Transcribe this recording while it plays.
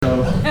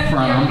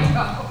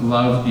from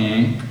Love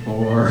Inc.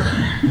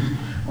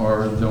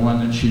 or the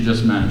one that she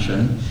just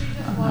mentioned.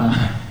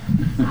 I'm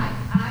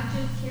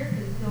just here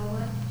because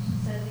Dola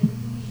said that you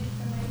needed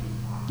somebody to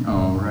talk.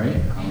 All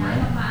right, all And I'm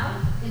a right,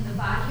 mouth in the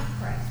body of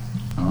Christ.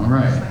 all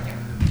right,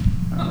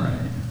 all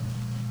right.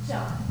 So,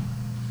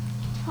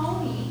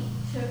 Tony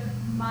took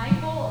my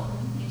bulletin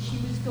and she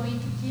was going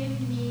to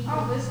give me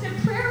a list of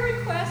prayer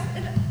requests,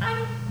 and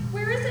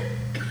where is it?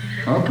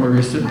 Oh, where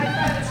is it? I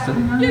got it.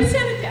 Sitting on You it?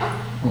 sent it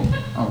down.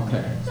 Oh,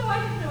 okay, So I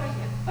have no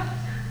idea.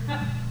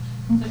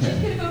 So she's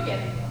okay. gonna go get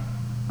it.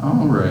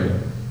 All right.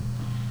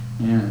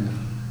 And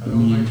in the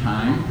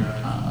meantime,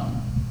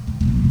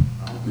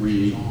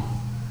 we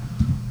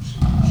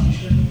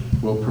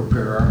will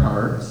prepare our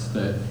hearts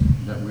that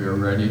we are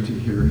ready to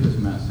hear his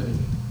message,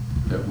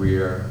 that we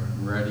are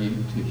ready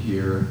to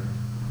hear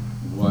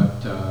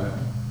what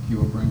he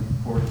will bring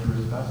forth through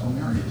his vessel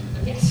Mary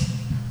today. Yes.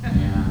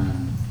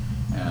 And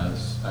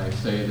as I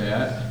say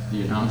that,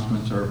 the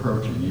announcements are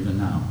approaching even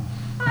now.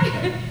 I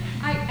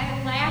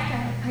laughed,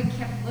 I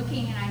kept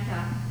looking and I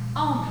thought,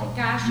 oh my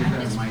gosh, You I have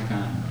missed. a mic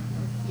on.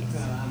 Yes.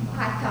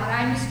 I thought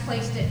I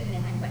misplaced it, and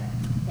then I went,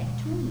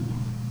 that's Tony.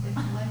 It's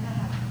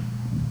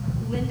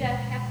Linda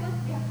Heflin?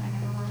 Yeah, I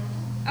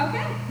know.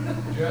 Okay.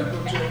 You have to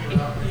check her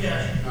out. Yeah.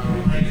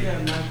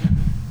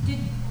 Did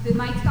the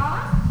mic go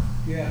off?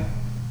 Yeah,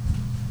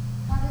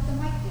 How did the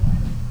mic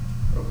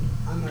do?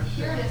 I'm not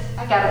sure. Here it is.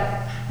 I got it.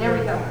 There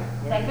we go.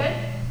 Is that good?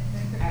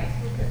 All right.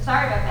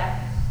 Sorry about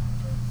that.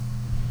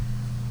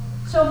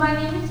 So my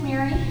name is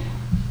Mary.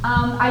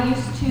 I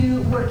used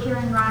to work here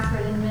in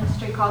Rockford in a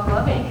ministry called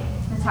Love Inc.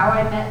 That's how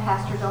I met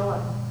Pastor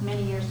Dola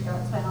many years ago.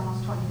 It's been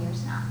almost 20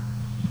 years now.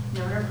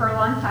 Known her for a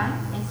long time,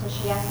 and so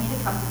she asked me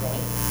to come today.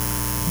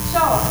 So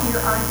here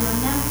are your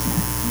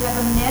announcements. You have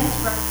a men's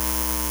breakfast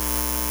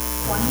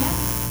 20th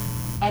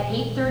at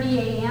 8:30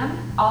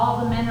 a.m.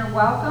 All the men are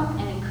welcome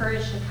and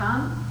encouraged to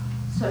come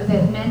so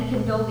that men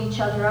can build each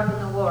other up in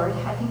the Lord.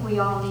 I think we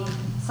all need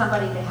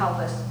somebody to help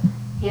us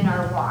in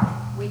our walk.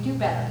 We do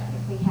better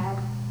if we have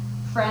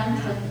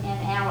friends and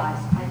allies,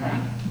 I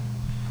think.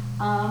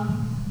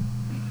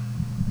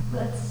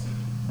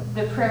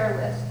 The prayer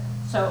list.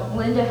 So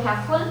Linda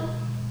Heflin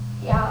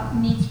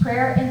needs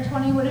prayer. And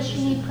Tony, what does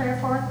she need prayer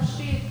for?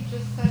 She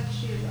just said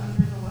she was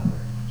under the weather.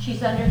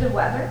 She's under the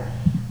weather.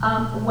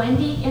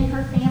 Wendy and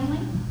her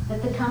family,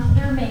 that the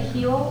Comforter may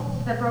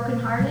heal the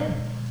brokenhearted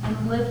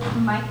and lift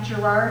Mike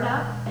Gerard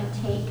up and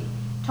take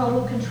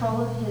total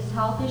control of his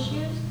health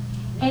issues.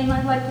 And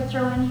I'd like to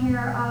throw in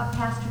here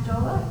Pastor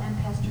Dola and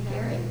Pastor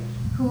Gary,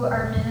 who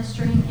are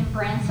ministering in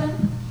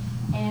Branson,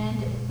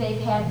 and they've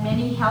had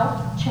many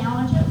health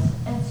challenges,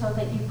 and so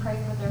that you pray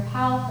for their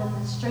health and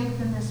the strength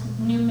in this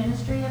new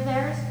ministry of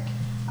theirs.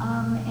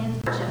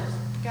 And just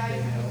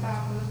Guys,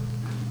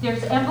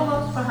 there's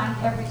envelopes behind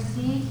every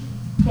seat.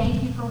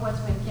 Thank you for what's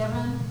been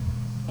given.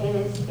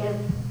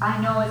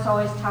 I know it's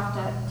always tough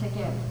to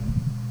give.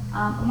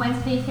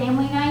 Wednesday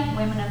family night,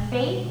 women of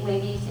faith,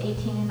 ladies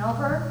 18 and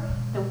over.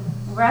 The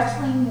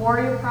Wrestling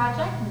Warrior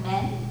Project,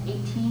 men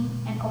 18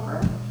 and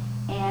over.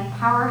 And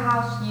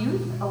Powerhouse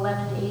Youth,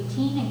 11 to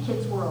 18, and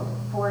Kids World,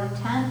 4 to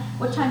 10.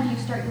 What time do you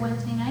start your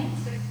Wednesday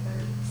nights?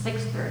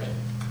 6:30.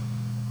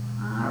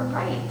 All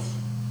right.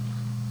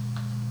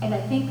 And I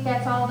think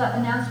that's all the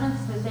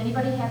announcements. Does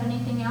anybody have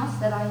anything else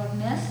that I have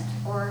missed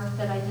or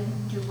that I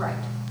didn't do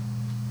right?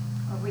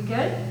 Are we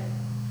good?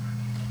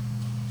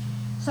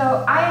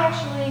 So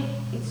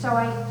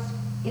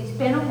it's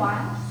been a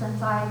while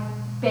since I've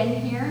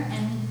been here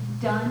and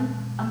done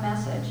a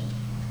message.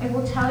 I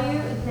will tell you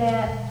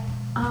that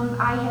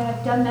I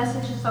have done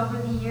messages over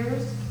the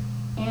years,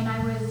 and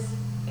I was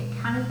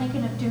kind of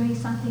thinking of doing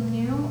something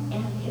new,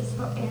 and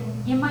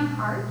in my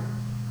heart,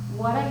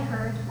 what I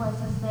heard was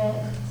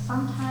that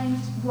sometimes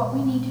what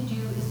we need to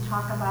do is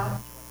talk about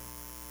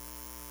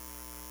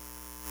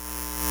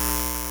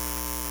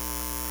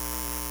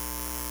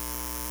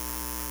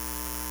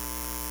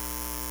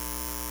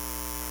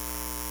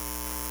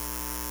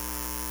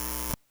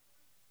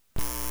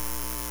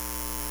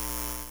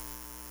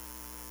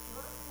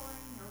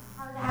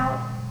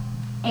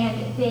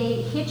and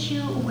they hit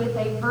you with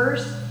a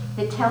verse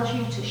that tells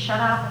you to shut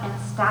up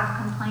and stop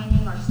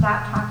complaining or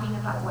stop talking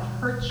about what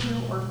hurts you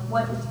or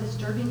what is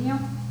disturbing you,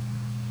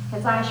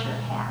 because I sure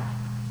have.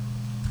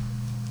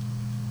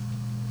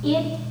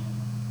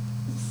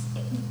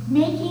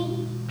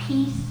 Making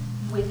peace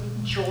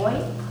with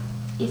joy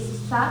is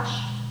such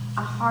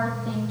a hard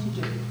thing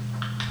to do.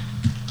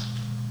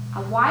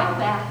 A while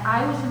back,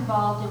 I was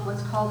involved in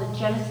what's called a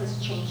Genesis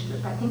Change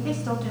Group. I think they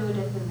still do it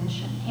at the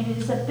mission. And it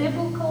is a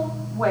biblical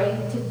way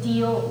to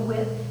deal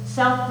with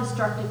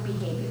self-destructive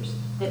behaviors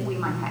that we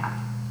might have.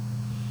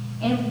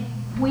 And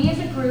we as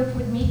a group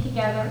would meet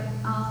together,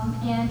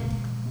 and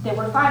there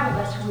were 5 of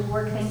us who would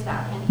work things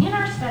out. And in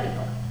our study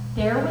book,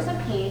 there was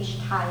a page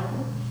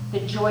titled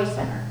The Joy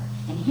Center.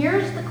 And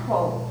here's the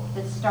quote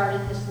that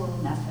started this little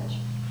message.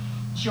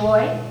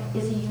 Joy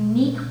is a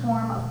unique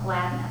form of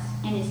gladness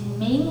and is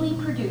mainly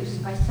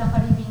produced by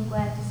somebody being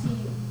glad to see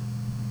you.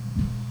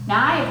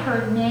 Now, I have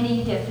heard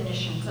many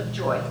definitions of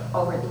joy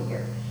over the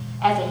year.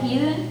 as a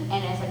heathen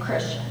and as a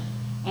Christian.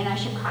 And I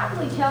should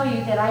probably tell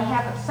you that I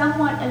have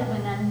somewhat of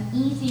an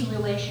uneasy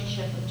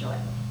relationship with joy.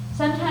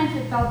 Sometimes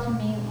it felt to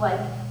me like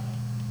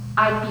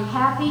I'd be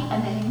happy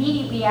and then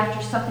immediately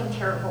after something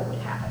terrible would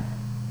happen.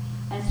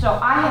 And so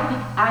I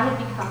have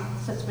become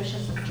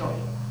suspicious of joy.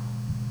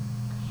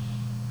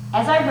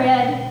 As I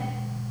read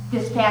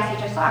this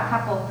passage, I saw a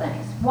couple of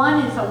things.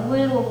 One is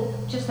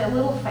just a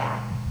little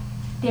fact.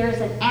 There is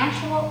an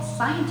actual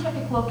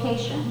scientific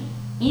location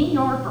in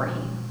your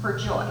brain for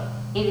joy.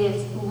 It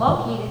is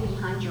located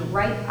behind your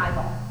right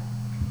eyeball.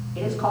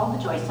 It is called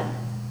the Joy Center.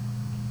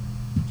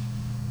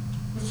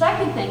 The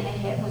second thing that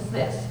hit was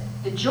this.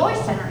 The Joy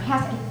Center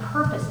has a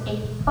purpose, a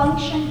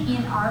function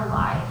in our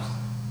lives.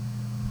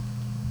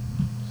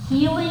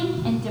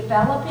 Healing and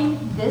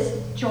developing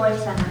this Joy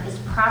Center is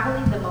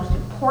probably the most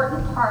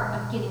important part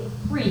of getting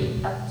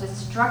free of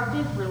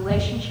destructive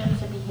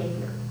relationships and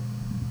behavior.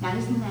 Now,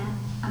 isn't that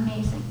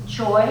amazing?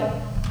 Joy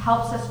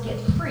helps us get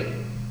free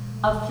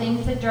of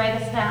things that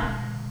drag us down.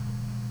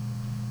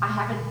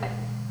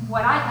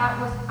 What I thought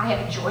was, I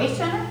have a Joy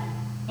Center,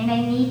 and I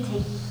need to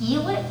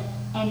heal it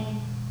and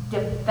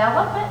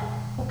develop it.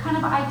 What kind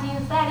of idea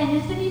is that? And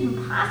is it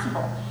even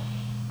possible?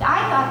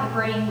 I thought the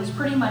brain was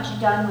pretty much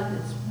done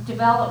with its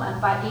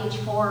development by age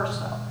 4 or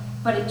so.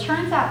 But it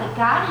turns out that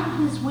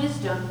God in his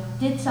wisdom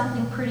did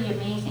something pretty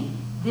amazing.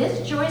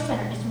 This Joy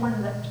Center is one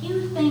of the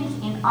few things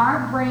in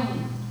our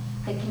brain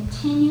that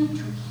continue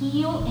to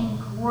heal and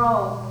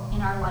grow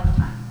in our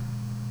lifetime.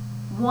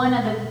 One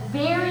of the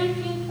very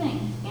few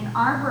things in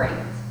our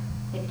brains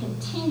that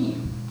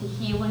continue to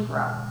heal and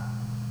grow.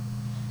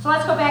 So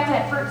let's go back to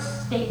that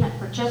first statement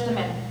for just a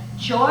minute.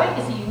 Joy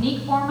is a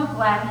unique form of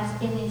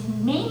gladness and is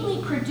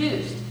mainly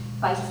produced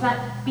by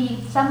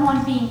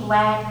someone being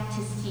glad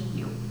to see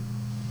you.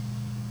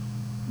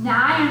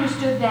 Now, I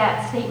understood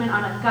that statement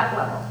on a gut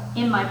level,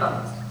 in my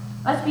bones.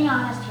 Let's be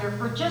honest here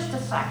for just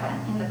a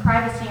second, in the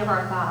privacy of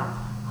our thoughts.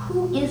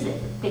 Who is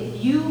it that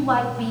you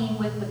like being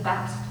with the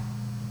best?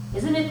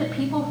 Isn't it the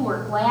people who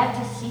are glad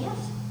to see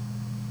us?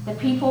 The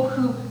people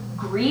who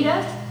greet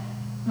us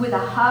with a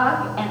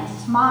hug and a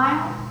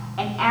smile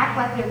and act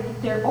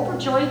like they're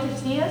overjoyed to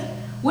see us?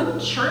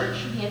 Wouldn't church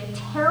be a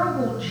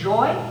terrible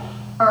joy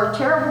or a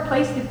terrible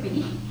place to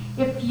be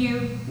if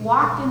you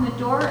walked in the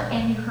door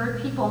and you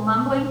heard people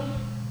mumbling,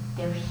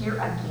 "They're here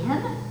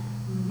again?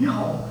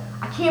 No,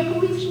 I can't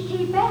believe she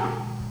came back."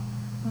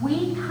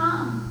 We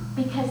come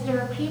because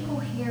there are people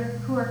here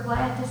who are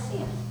glad to see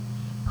us,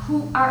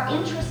 who are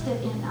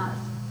interested in us,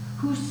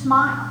 who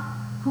smile,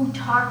 who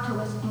talk to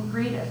us and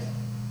greet us.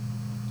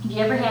 Have you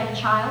ever had a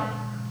child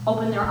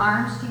open their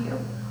arms to you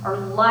or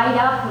light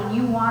up when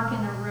you walk in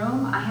a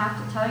room? I have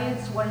to tell you,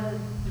 it's one of the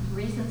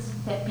reasons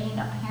that being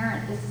a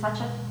parent is such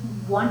a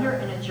wonder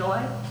and a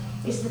joy,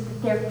 is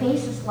that their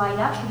faces light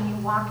up when you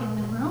walk in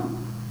the room.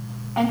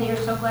 And they are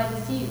so glad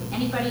to see you.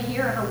 Anybody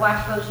here ever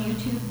watch those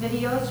YouTube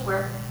videos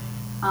where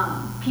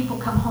people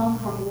come home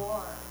from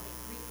war?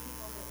 They greet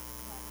people that have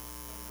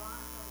been gone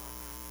for a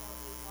long time, or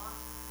they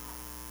walk past,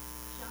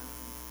 jump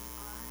into the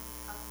arms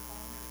of an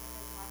owner that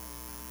they haven't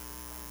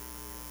seen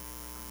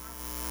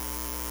for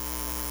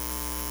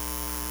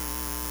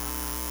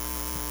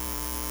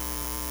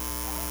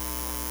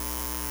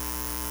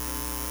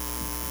several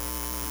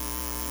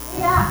years.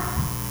 Yeah,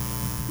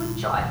 with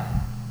joy.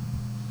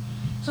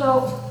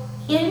 So,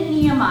 in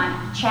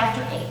Nehemiah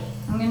chapter 8,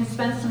 I'm going to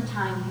spend some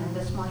time here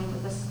this morning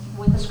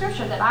with the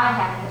scripture that I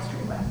have a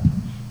history with.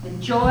 The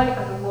joy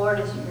of the Lord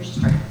is your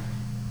strength.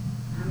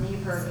 How many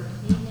have heard it?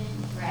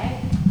 Right?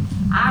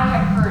 I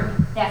have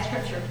heard that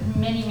scripture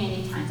many,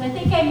 many times. I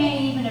think I may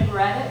even have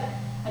read it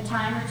a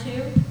time or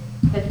two,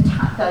 the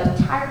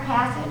entire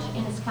passage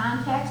in its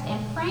context, and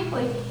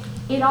frankly,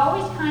 it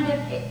always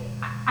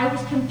I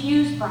was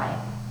confused by it.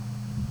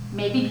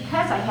 Maybe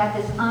because I had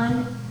this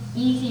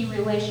uneasy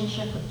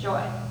relationship with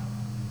joy.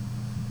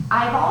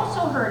 I've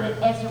also heard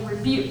it as a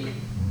rebuke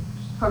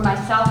for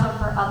myself or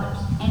for others,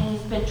 and it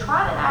has been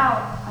trotted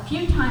out a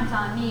few times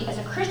on me as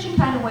a Christian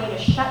kind of way to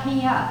shut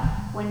me up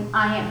when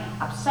I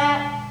am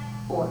upset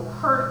or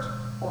hurt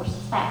or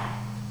sad.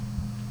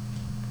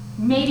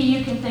 Maybe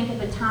you can think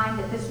of a time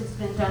that this has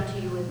been done to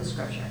you with the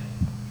scripture,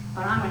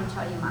 but I'm going to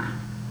tell you mine.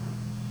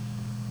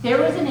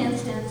 There was an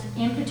instance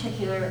in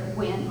particular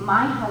when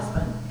my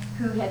husband,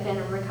 who had been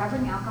a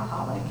recovering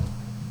alcoholic,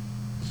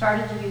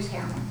 started to use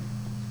heroin.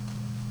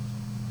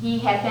 He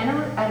had been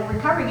a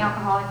recovering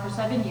alcoholic for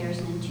 7 years,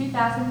 and in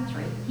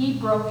 2003, he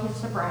broke his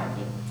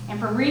sobriety. And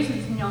for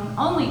reasons known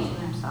only to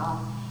himself,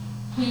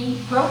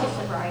 he broke his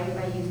sobriety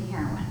by using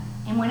heroin.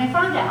 And when I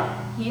found out,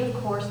 he, of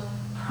course,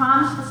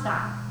 promised to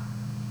stop.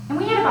 And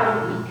we had about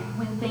a week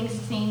when things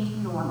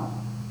seemed normal.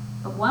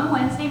 But one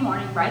Wednesday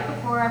morning, right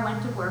before I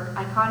went to work,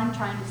 I caught him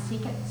trying to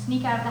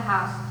sneak out of the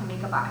house to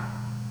make a buy.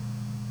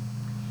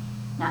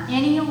 Now,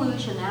 any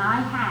illusion that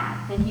I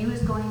had that he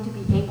was going to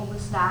be able to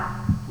stop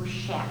was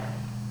shattered.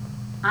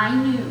 I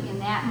knew in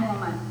that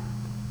moment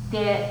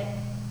that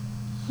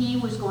he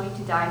was going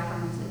to die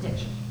from his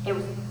addiction.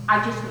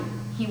 I just knew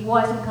he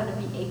wasn't going to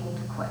be able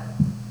to quit.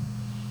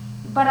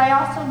 But I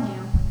also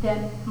knew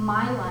that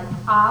my life,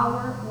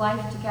 our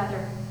life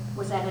together,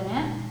 was at an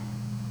end.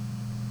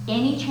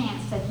 Any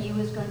chance that he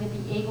was going to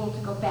be able to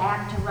go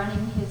back to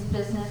running his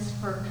business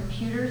for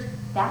computers,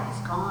 that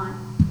was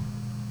gone.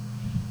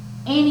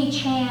 Any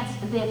chance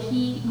that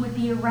he would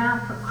be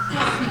around for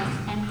Christmas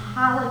and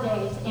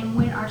holidays and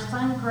when our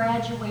son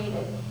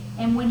graduated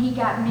and when he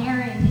got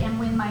married and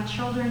when my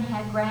children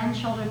had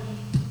grandchildren,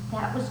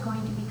 that was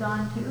going to be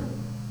gone too.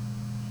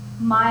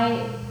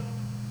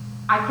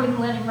 I couldn't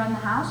let him run the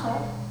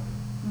household,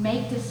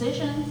 make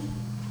decisions.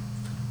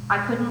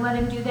 I couldn't let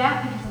him do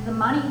that because of the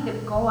money that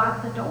would go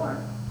out the door.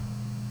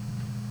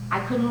 I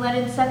couldn't let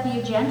him set the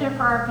agenda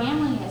for our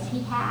family as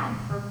he had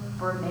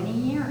for many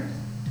years.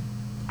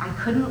 I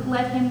couldn't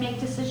let him make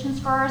decisions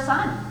for our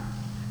son.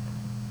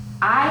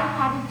 I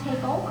had to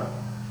take over.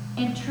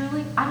 And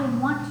truly, I didn't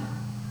want to.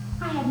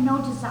 I had no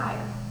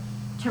desire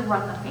to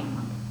run the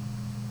family.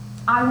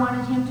 I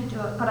wanted him to do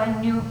it, but I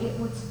knew it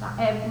would stop.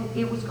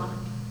 It was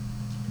gone.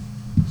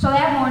 So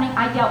that morning,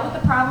 I dealt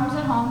with the problems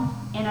at home,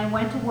 and I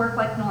went to work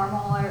like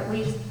normal, or at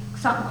least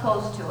something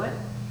close to it.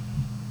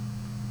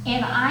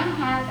 And I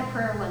had a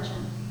prayer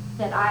luncheon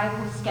that I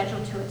was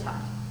scheduled to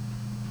attend.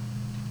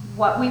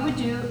 What we would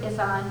do is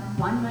on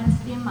one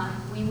Wednesday a month,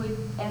 we would,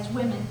 as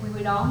women, we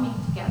would all meet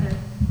together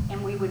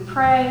and we would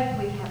pray,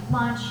 we'd have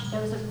lunch.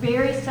 It was a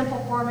very simple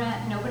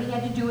format. Nobody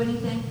had to do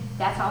anything.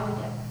 That's all we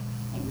did.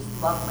 It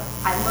was lovely.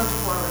 I looked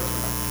forward to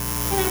it.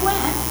 And I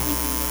went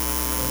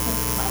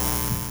thinking,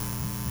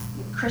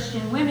 like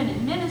Christian women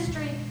in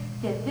ministry,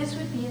 that this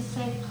would be a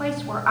safe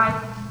place where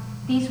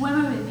these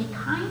women would be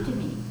kind to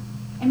me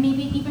and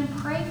maybe even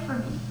pray for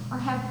me or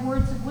have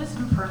words of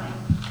wisdom for me.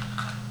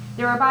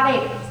 There were about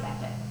 8 of us that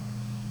day.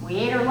 We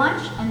ate our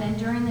lunch, and then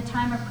during the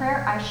time of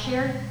prayer, I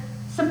shared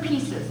some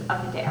pieces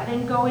of the day. I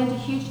didn't go into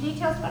huge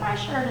details, but I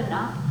shared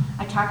enough.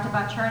 I talked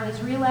about Charlie's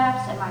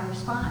relapse and my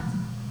response.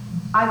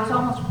 I was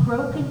almost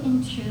broken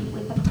into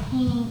with the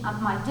pain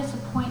of my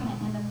disappointment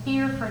and the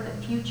fear for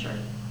the future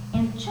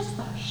and just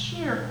the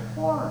sheer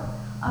horror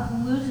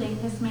of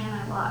losing this man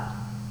I loved.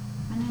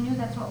 And I knew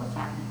that's what was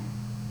happening.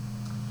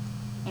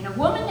 And a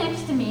woman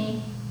next to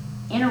me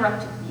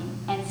interrupted me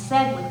and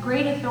said with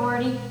great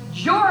authority,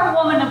 "You're a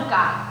woman of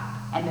God,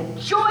 and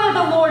the joy of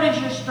the Lord is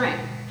your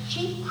strength."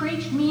 She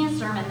preached me a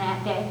sermon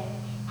that day,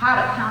 how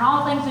to count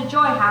all things a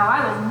joy, how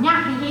I was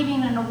not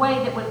behaving in a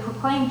way that would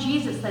proclaim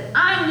Jesus, that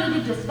I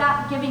needed to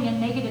stop giving a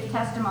negative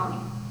testimony.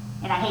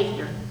 And I hated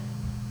her.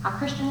 How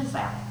Christian is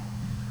that?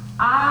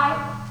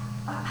 I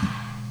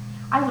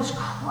was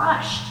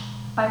crushed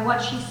by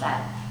what she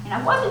said. And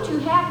I wasn't too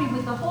happy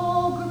with the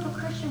whole group of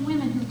Christian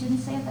women who didn't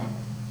say a thing,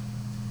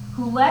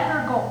 who let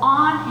her go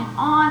on and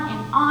on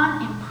and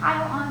on and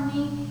pile on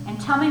me and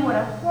tell me what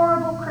a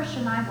horrible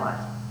Christian I was,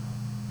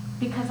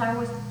 because I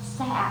was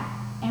sad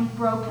and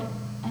broken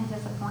and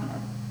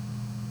disappointed.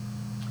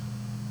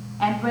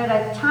 And by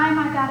the time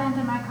I got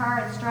into my car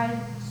and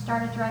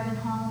started driving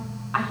home,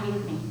 I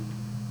hated me.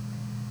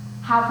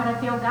 How could I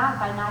feel God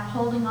by not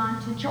holding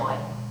on to joy?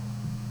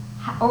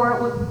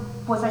 Or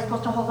was I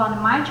supposed to hold on to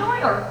my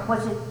joy, or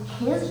was it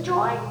his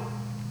joy?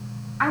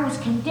 I was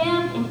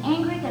condemned and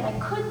angry that I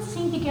couldn't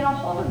seem to get a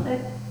hold of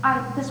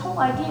this whole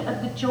idea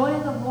of the joy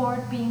of the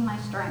Lord being my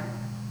strength.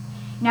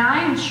 Now, I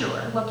am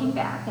sure, looking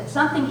back, that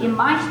something in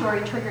my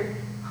story triggered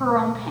her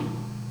own pain.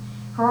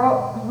 Her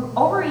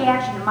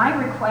overreaction to my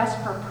request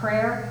for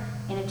prayer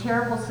in a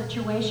terrible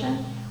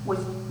situation was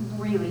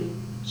really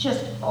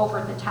just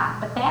over the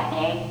top. But that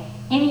day,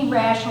 any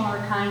rational or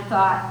kind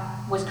thought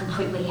was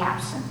completely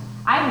absent.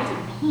 I was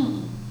in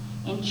pain,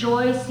 and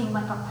joy seemed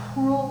like a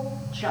cruel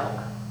joke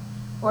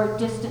or a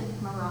distant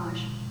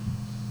mirage.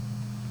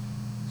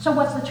 So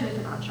what's the truth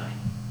about joy?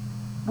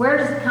 Where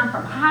does it come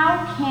from?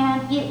 How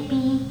can it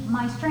be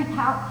my strength?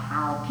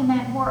 How can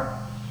that work?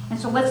 And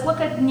so let's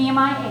look at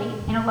Nehemiah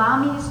 8 and allow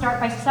me to start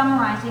by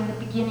summarizing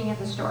the beginning of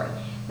the story.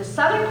 The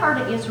southern part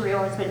of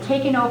Israel has been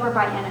taken over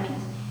by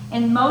enemies,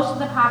 and most of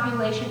the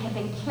population had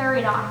been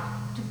carried off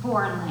to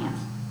foreign lands.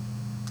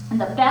 And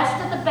the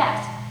best of the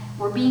best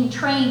were being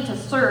trained to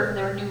serve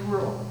their new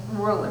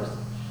rulers.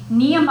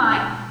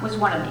 Nehemiah was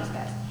one of these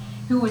guys,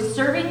 who was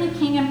serving the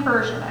king in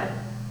Persia,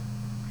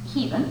 a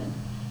heathen,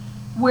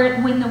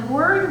 when the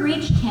word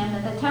reached him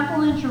that the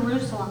temple in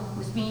Jerusalem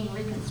was being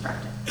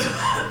reconstructed.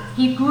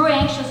 He grew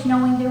anxious,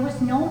 knowing there was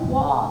no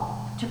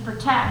wall to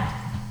protect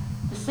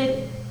the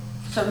city.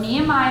 So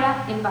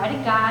Nehemiah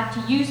invited God to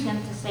use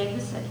him to save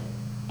the city.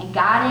 And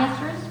God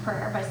answered his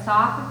prayer by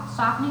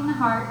softening the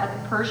heart of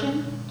the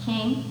Persian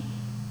king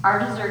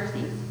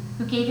Artaxerxes,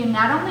 who gave him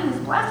not only his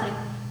blessing,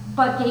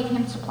 but gave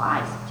him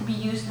supplies to be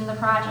used in the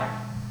project.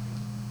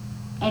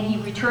 And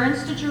he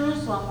returns to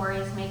Jerusalem, where he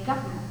is made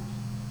governor.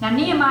 Now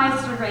Nehemiah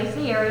surveys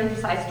the area and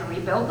decides to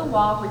rebuild the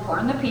wall,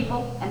 reform the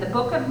people, and the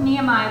book of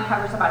Nehemiah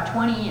covers about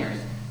 20 years.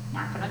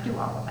 Not going to do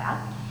all of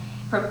that.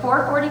 From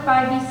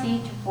 445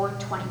 BC to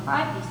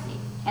 425 BC.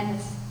 And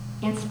this,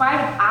 in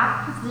spite of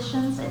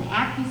oppositions and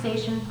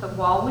accusations, the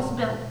wall was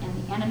built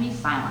and the enemy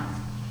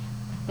silenced.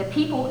 The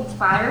people,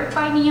 inspired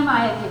by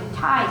Nehemiah, give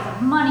tithes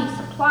of money,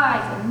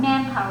 supplies, and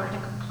manpower to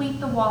complete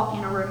the wall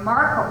in a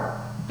remarkable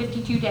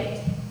 52 days,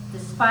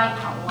 despite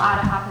a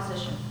lot of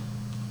opposition.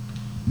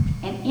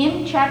 And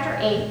in chapter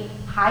 8,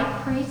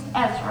 High Priest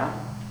Ezra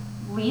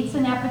leads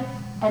an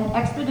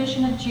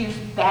expedition of Jews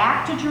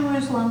back to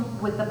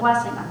Jerusalem with the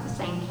blessing of the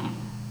same king.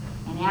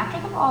 And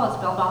after the wall is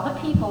built, all the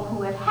people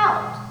who had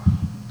helped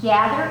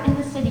gather in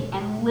the city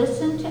and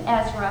listen to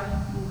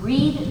Ezra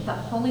read the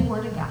holy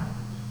word of God.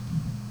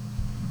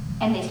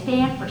 And they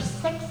stand for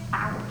 6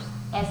 hours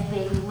as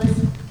they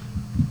listen.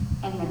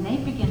 And then they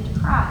begin to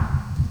cry.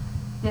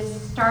 This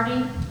is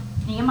starting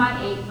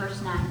Nehemiah 8,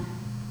 verse 9.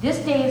 This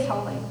day is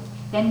holy.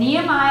 Then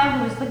Nehemiah,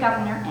 who was the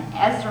governor, and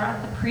Ezra,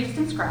 the priest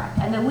and scribe,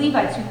 and the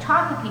Levites who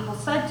taught the people,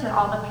 said to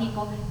all the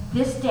people,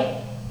 this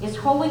day is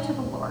holy to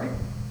the Lord.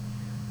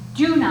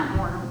 Do not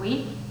mourn or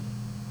weep.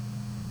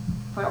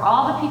 For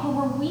all the people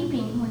were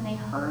weeping when they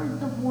heard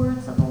the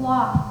words of the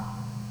law.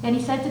 Then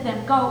he said to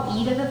them, go,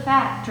 eat of the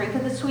fat, drink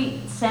of the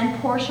sweet, send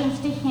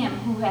portions to him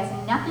who has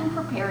nothing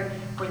prepared,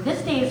 for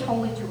this day is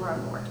holy to our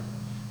Lord.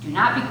 Do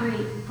not be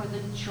grieved, for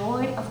the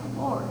joy of the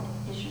Lord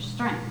is your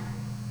strength.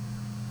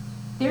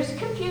 There's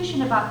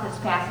confusion about this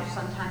passage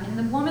sometime, and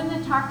the woman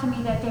that talked to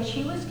me that day,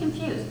 she was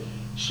confused.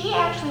 She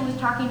actually was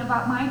talking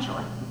about my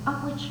joy,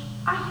 of which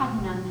I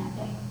had none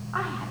that day.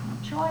 I had no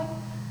joy.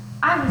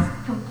 I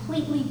was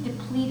completely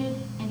depleted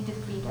and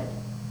defeated.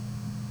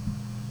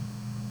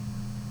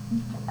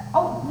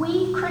 Oh,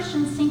 we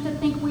Christians seem to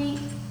think we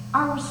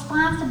are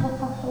responsible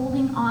for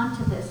holding on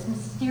to this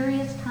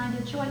mysterious kind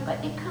of joy,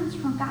 but it comes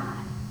from God,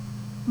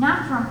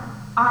 not from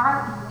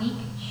our weak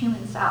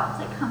human selves.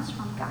 It comes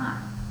from God.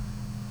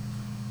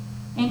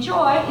 And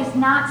joy is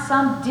not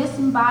some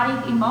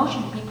disembodied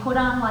emotion to be put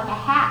on like a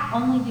hat,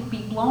 only to be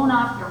blown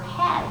off your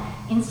head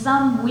in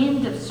some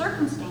wind of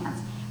circumstance,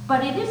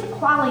 but it is a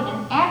quality,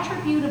 an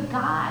attribute of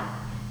God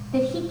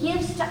that he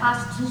gives to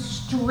us to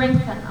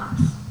strengthen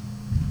us.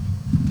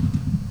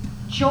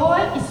 Joy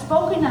is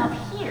spoken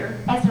of here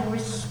as a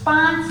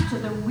response to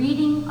the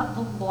reading of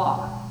the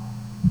law.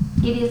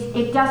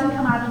 It doesn't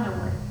come out of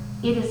nowhere.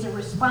 It is a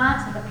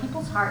response of the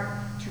people's heart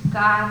to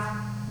God's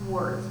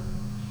words.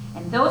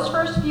 And those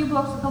first few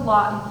books of the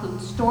law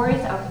include stories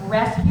of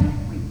rescue,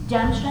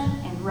 redemption,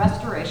 and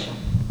restoration.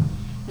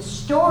 The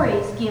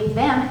stories give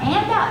them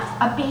and us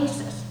a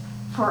basis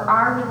for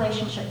our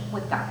relationship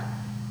with God.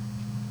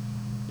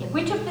 If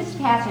we took this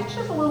passage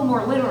just a little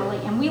more literally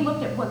and we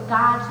looked at what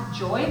God's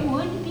joy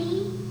would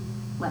be,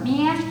 let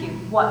me ask you,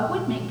 what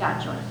would make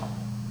God joyful?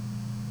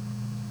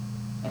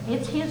 If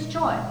it's his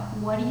joy,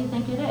 what do you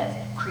think it is?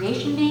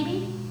 Creation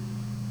maybe?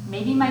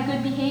 Maybe my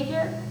good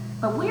behavior?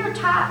 But we are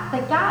taught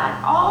that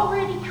God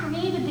already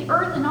created the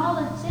earth and all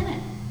that's in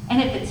it.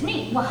 And if it's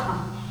me,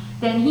 well,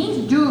 then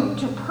he's doomed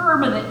to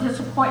permanent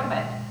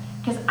disappointment,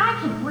 because I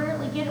can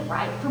rarely get it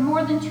right for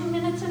more than 2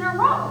 minutes in a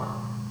row.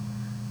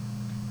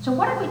 So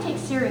what if we take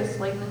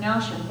seriously the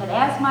notion that,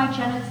 as my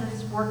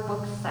Genesis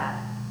workbook said,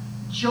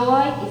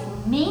 joy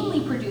is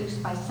mainly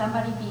produced by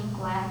somebody being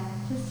glad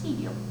to see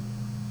you?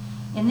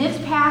 In this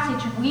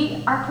passage,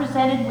 we are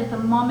presented with a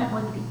moment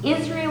where the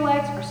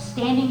Israelites are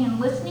standing and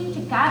listening to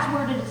God's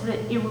word as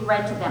it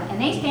read to them. And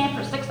they stand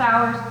for 6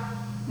 hours,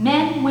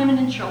 men, women,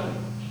 and children.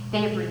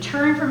 They have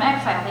returned from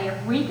exile. They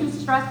have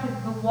reconstructed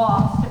the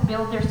walls to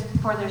build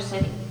for their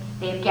city.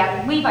 They have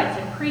gathered Levites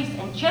and priests,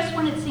 and just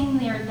when it seemed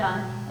they are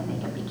done and they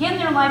can begin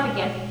their life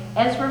again,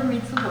 Ezra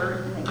reads the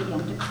word and they begin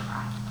to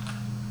cry.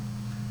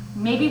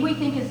 Maybe we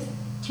think his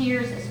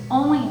tears is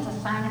only as a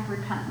sign of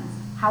repentance.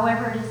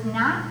 However, it is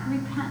not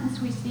repentance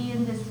we see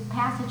in this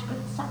passage, but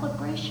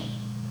celebration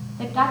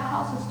that God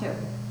calls us to.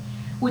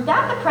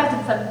 Without the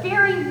presence, a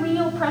very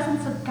real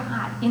presence of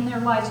God in their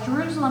lives,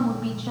 Jerusalem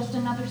would be just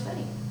another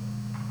city.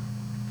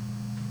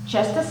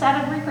 Just a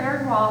set of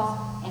repaired walls,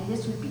 and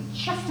this would be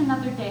just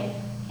another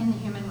day in the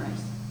human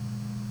race.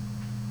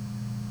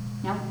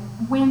 Now,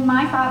 when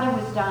my father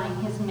was dying,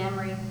 his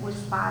memory was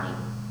spotty.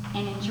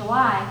 And in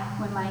July,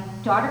 when my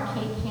daughter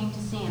Kate came to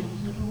see him,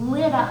 he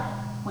lit up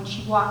when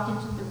she walked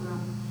into the room.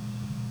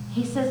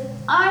 He says,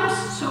 I'm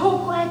so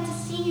glad to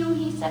see you.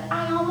 He said,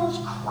 I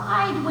almost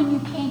cried when you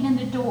came in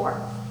the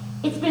door.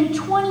 It's been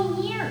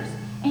 20 years,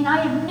 and I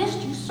have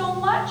missed you so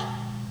much.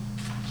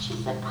 She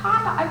said,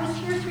 Papa, I was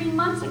here 3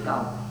 months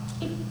ago.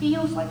 It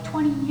feels like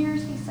 20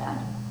 years, he said.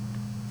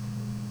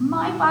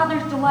 My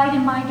father's delight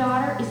in my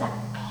daughter is a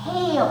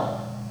pale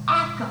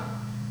echo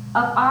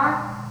of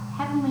our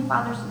Heavenly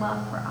Father's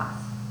love for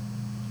us.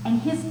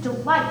 And his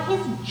delight,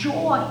 his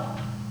joy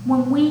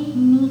when we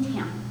meet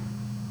him,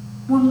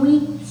 when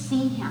we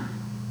see him.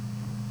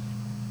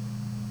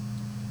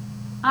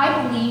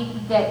 I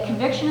believe that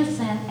conviction of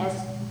sin as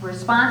a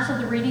response to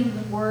the reading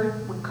of the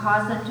word would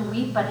cause them to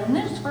weep, but in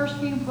those first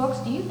few books,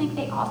 do you think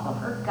they also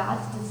heard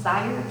God's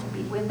desire to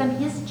be with them,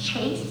 his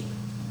chase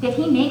that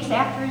he makes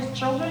after his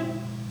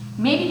children?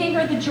 Maybe they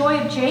heard the joy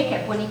of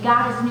Jacob when he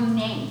got his new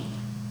name,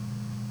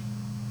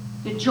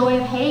 the joy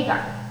of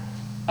Hagar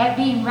at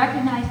being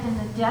recognized in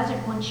the desert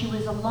when she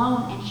was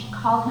alone and she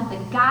called him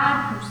the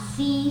God who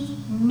sees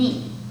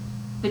me.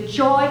 The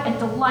joy and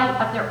delight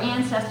of their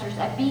ancestors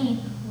at being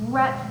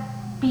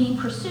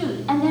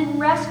pursued and then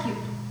rescued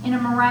in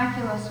a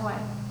miraculous way.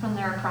 from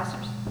their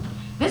oppressors.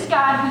 This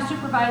God who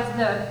supervised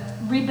the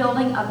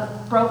rebuilding of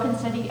the broken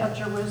city of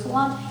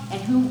Jerusalem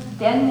and who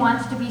then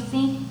wants to be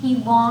seen, he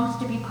longs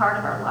to be part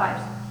of our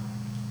lives.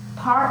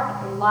 Part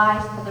of the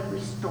lives of the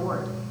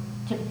restored.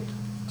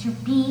 To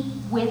be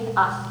with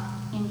us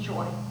in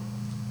joy,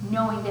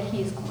 knowing that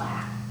he is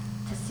glad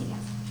to see us.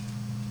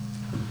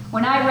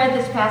 When I read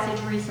this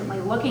passage recently,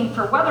 looking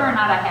for whether or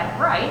not I had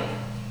it right,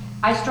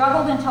 I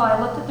struggled until I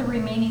looked at the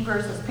remaining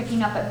verses,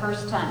 picking up at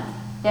verse 10.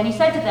 Then he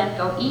said to them,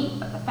 "Go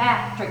eat of the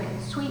fat, drink of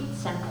the sweet,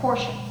 send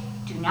portions.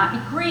 Do not be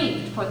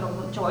grieved, for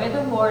the joy of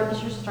the Lord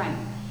is your strength."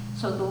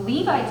 So the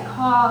Levites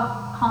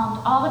calmed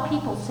all the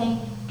people,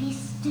 saying, "Be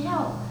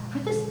still, for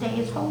this day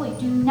is holy.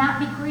 Do not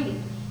be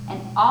grieved."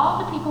 And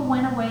all the people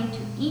went away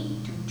to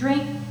eat, to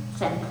drink,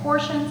 send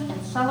portions,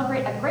 and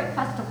celebrate a great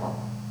festival,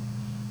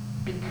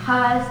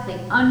 because they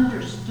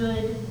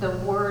understood the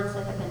words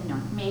that had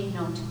been made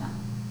known to them.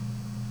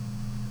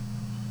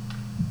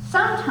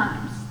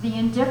 Sometimes the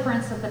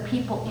indifference of the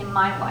people in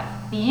my life,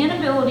 the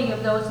inability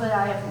of those that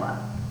I have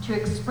loved to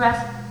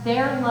express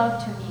their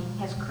love to me,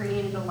 has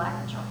created a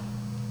lack of joy.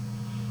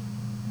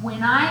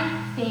 When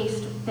I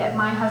faced that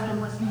my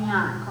husband was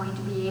not going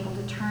to be able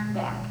to turn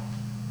back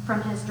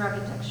from his drug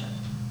addiction,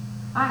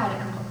 I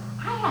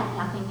had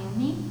nothing in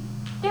me.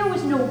 There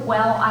was no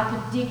well I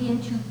could dig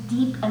into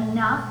deep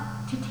enough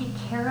to take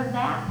care of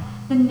that.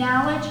 The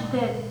knowledge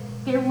that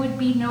there would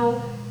be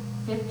no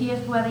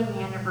 50th wedding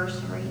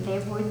anniversary,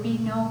 there would be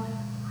no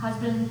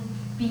husband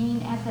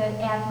being at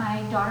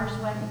my daughter's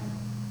wedding,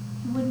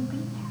 he wouldn't be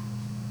there.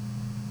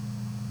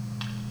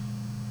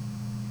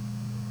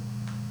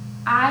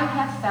 I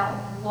have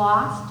felt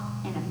lost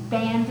and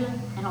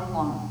abandoned and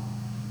alone.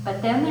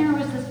 But then there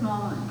was this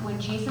moment when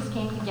Jesus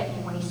came to get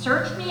me, when he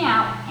searched me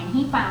out and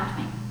he found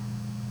me.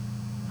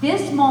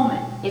 This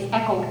moment is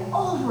echoed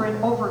over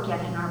and over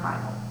again in our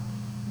Bible.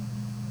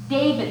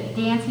 David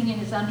dancing in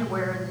his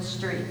underwear in the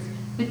streets.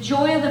 The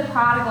joy of the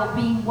prodigal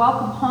being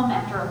welcomed home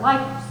after a life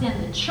of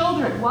sin. The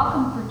children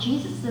welcomed for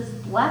Jesus'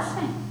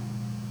 blessing.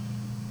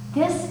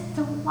 This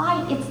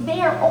delight, it's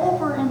there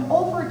over and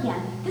over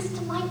again. This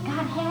delight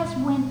God has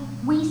when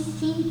we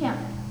see him.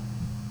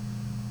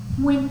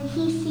 When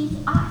he sees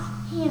us,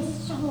 he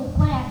is so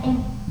glad.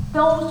 And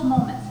those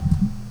moments,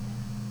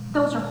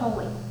 those are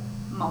holy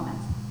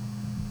moments.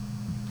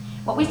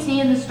 What we see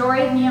in the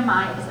story of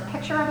Nehemiah is a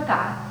picture of a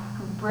God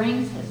who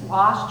brings his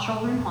lost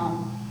children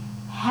home,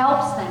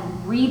 helps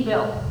them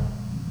rebuild,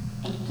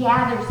 and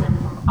gathers them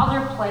from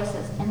other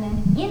places, and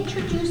then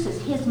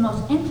introduces his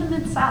most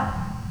intimate self.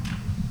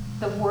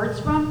 The words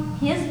from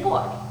his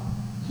book,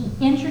 he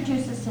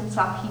introduces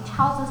himself. He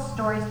tells us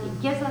stories. He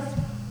gives us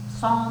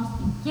psalms.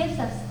 He gives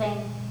us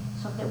things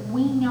so that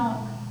we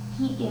know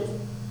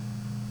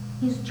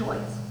he's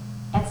joyous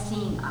at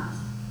seeing us.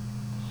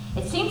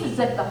 It seems as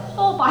if the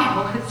whole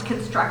Bible is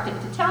constructed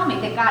to tell me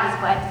that God is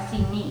glad to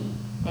see me,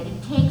 that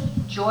he takes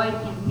joy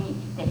in me,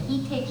 that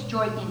he takes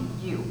joy in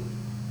you.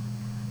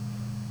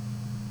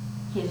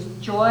 His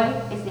joy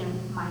is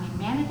in my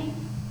humanity,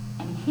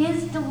 and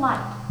his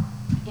delight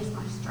is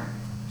my strength.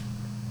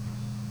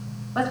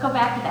 Let's go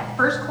back to that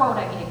first quote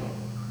I gave you.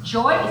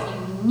 Joy is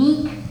a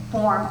unique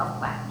form of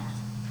gladness,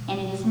 and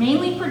it is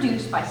mainly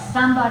produced by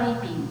somebody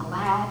being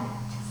glad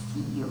to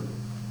see you.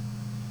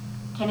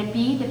 Can it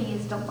be that he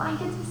is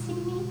delighted to see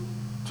me,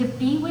 to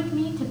be with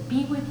me, to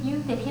be with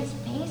you, that his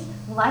face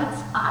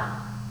lights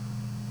up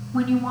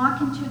when you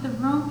walk into the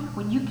room,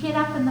 when you get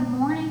up in the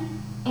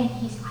morning, and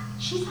he's like,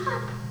 she's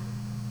up.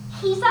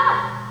 He's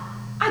up.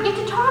 I get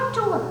to talk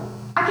to her.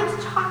 I get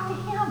to talk to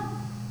him.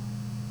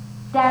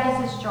 That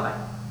is his joy.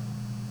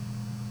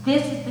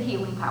 This is the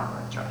healing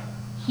power of joy.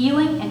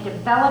 Healing and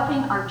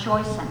developing our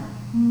joy center,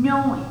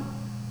 knowing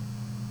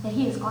that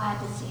he is glad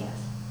to see us.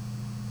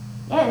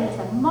 It is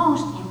the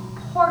most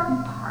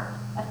important part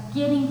of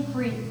getting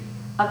free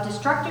of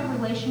destructive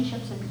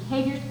relationships and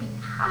behaviors,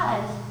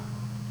 because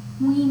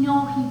we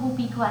know he will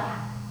be glad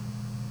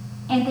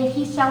and that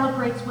he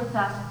celebrates with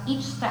us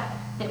each step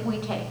that we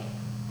take.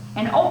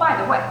 And oh,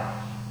 by the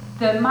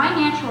way, my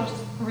natural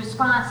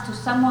response to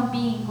someone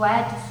being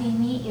glad to see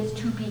me is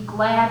to be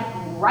glad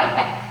right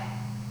back.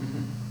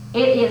 Mm-hmm.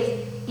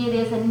 It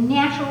is a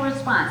natural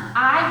response.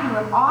 I, who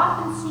have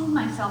often seen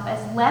myself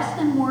as less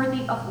than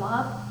worthy of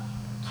love,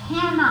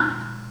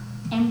 cannot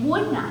and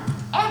would not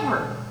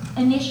ever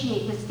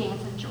initiate this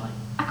dance of joy.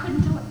 I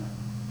couldn't do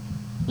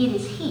it. It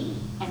is he,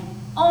 and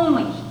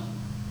only he,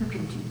 who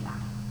can do that.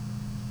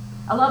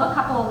 I love a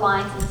couple of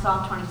lines in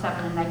Psalm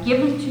 27, and I give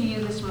them to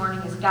you this morning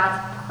as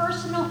God's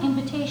personal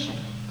invitation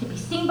to be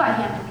seen by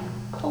him, to be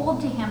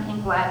pulled to him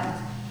in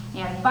gladness.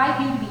 And I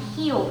invite you to be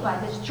healed by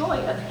this joy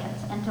of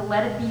his, and to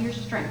let it be your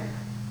strength.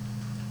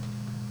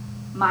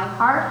 My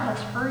heart has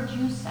heard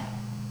you say,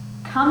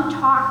 "Come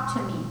talk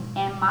to me,"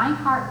 and my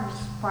heart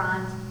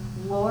responds,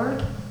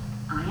 "Lord,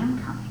 I am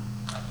coming."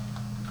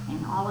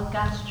 And all of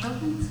God's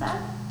children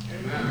said,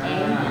 Amen.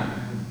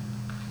 Amen.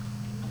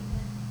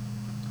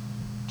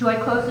 Do I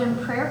close in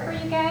prayer for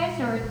you guys,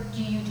 or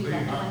do you do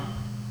that?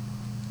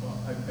 Well,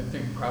 I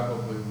think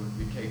probably we'd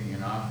be taking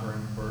an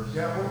offering first.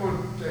 Yeah, we're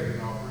going to take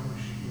an offering.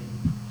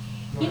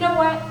 You know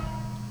what?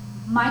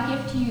 My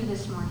gift to you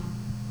this morning.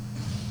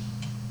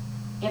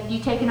 If you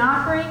take an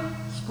offering,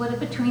 split it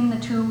between the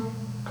two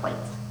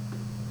plates.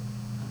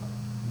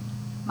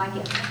 My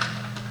gift.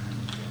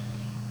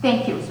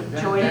 Thank you. It's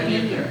a joy to be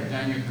here.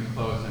 Then you can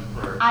close in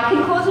prayer. I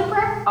can close in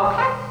prayer?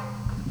 Okay.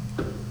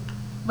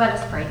 Let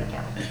us pray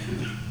together.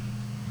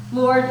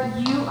 Lord,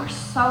 you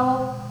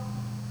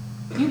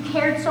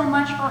cared so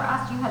much for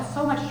us. You had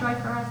so much joy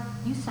for us.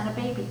 You sent a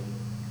baby.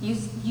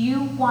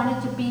 You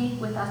wanted to be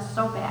with us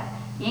so bad.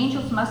 The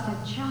angels must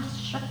have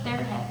just shook their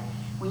head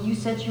when you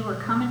said you were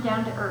coming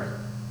down to earth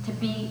to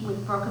be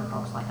with broken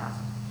folks like us.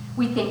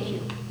 We thank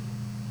you.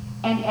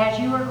 And as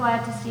you are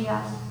glad to see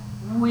us,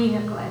 we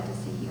are glad to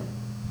see you.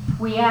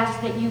 We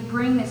ask that you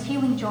bring this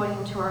healing joy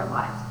into our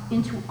lives,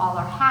 into all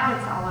our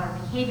habits, all our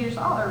behaviors,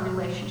 all our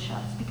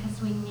relationships,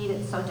 because we need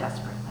it so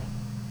desperately.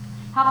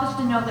 Help us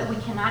to know that we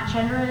cannot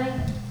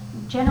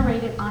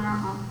generate it on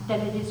our own, that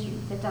it is you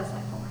that does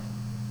that for us.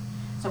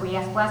 So we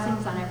ask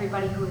blessings on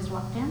everybody who has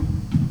walked in,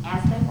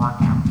 as they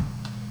walk out,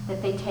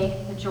 that they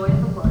take the joy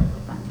of the Lord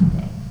with them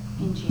today.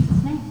 In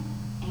Jesus' name,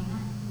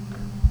 amen.